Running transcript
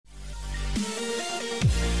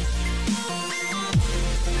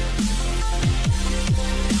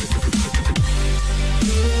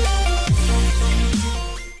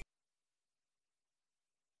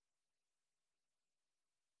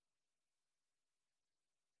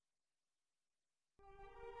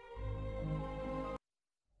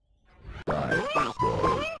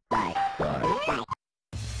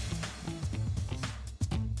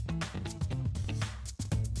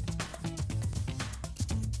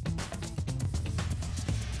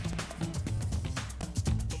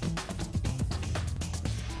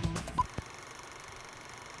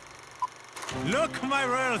Look, my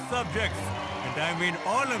royal subjects, and I mean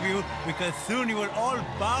all of you, because soon you will all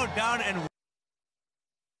bow down and...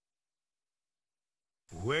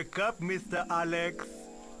 Wake up, Mr. Alex.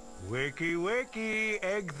 Wakey, wakey,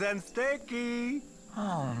 eggs and steaky.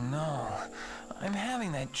 Oh no, I'm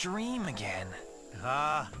having that dream again.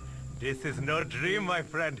 Ah, this is no dream, my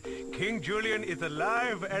friend. King Julian is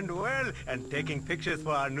alive and well and taking pictures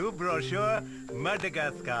for our new brochure,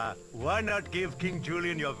 Madagascar. Why not give King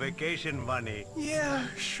Julian your vacation money? Yeah,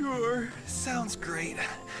 sure. Sounds great.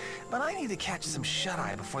 But I need to catch some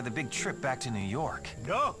shut-eye before the big trip back to New York.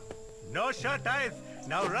 No shut-eyes.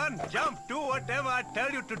 Now run, jump, do whatever I tell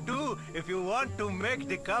you to do if you want to make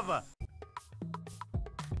the cover.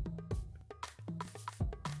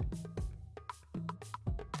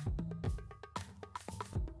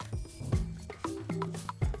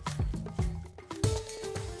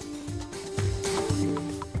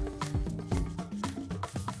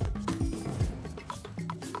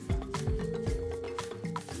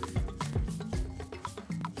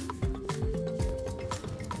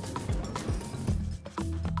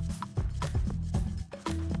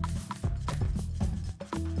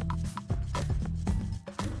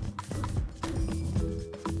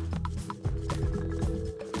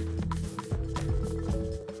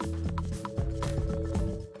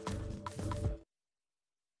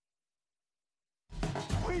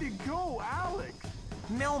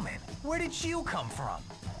 Melman, where did you come from?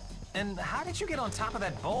 And how did you get on top of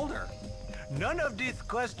that boulder? None of these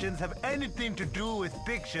questions have anything to do with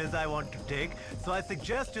pictures I want to take, so I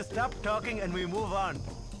suggest you stop talking and we move on.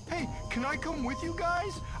 Hey, can I come with you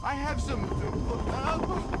guys? I have some...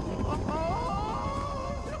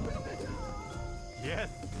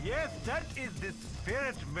 Yes, that is the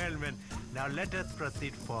spirit, Melman. Now let us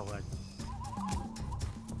proceed forward.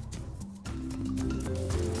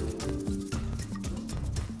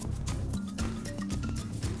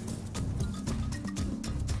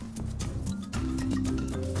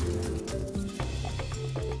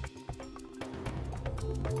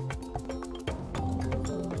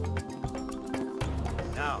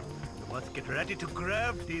 Get ready to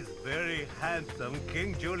grab these very handsome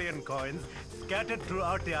King Julian coins scattered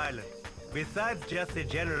throughout the island. Besides just the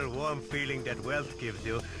general warm feeling that wealth gives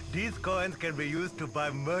you, these coins can be used to buy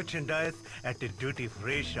merchandise at the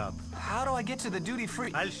duty-free shop. How do I get to the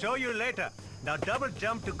duty-free? I'll show you later. Now double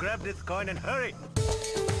jump to grab this coin and hurry!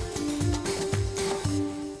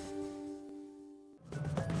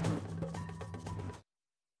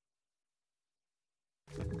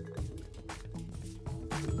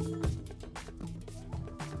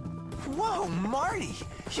 Whoa, Marty!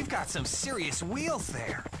 You've got some serious wheels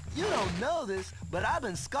there. You don't know this, but I've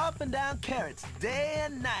been scarfing down carrots day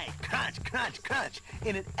and night, crunch, crunch, crunch,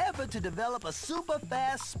 in an effort to develop a super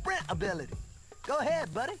fast sprint ability. Go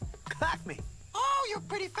ahead, buddy. Clock me. Oh, you're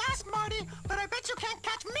pretty fast, Marty, but I bet you can't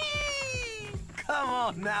catch me! Come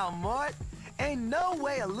on now, Mort. Ain't no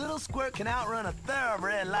way a little squirt can outrun a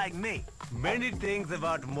thoroughbred like me. Many things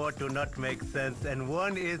about Mort do not make sense, and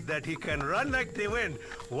one is that he can run like the wind.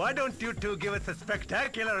 Why don't you two give us a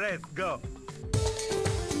spectacular race? Go!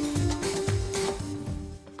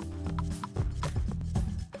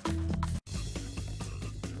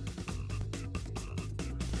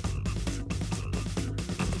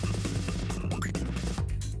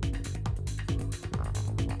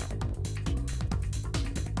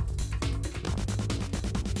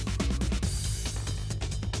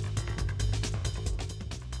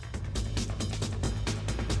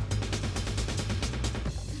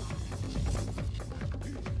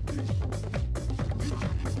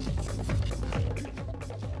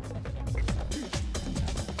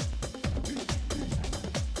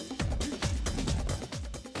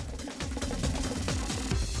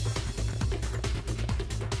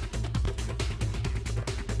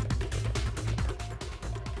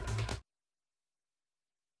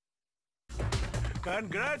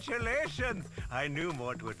 Congratulations! I knew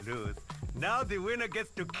Mort would lose. Now the winner gets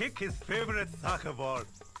to kick his favorite soccer ball.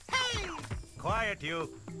 Hey! Quiet, you!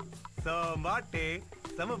 So, Marty,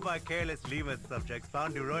 some of my careless lemur subjects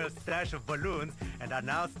found the royal stash of balloons and are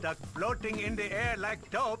now stuck floating in the air like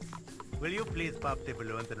dopes. Will you please pop the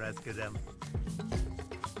balloons and rescue them?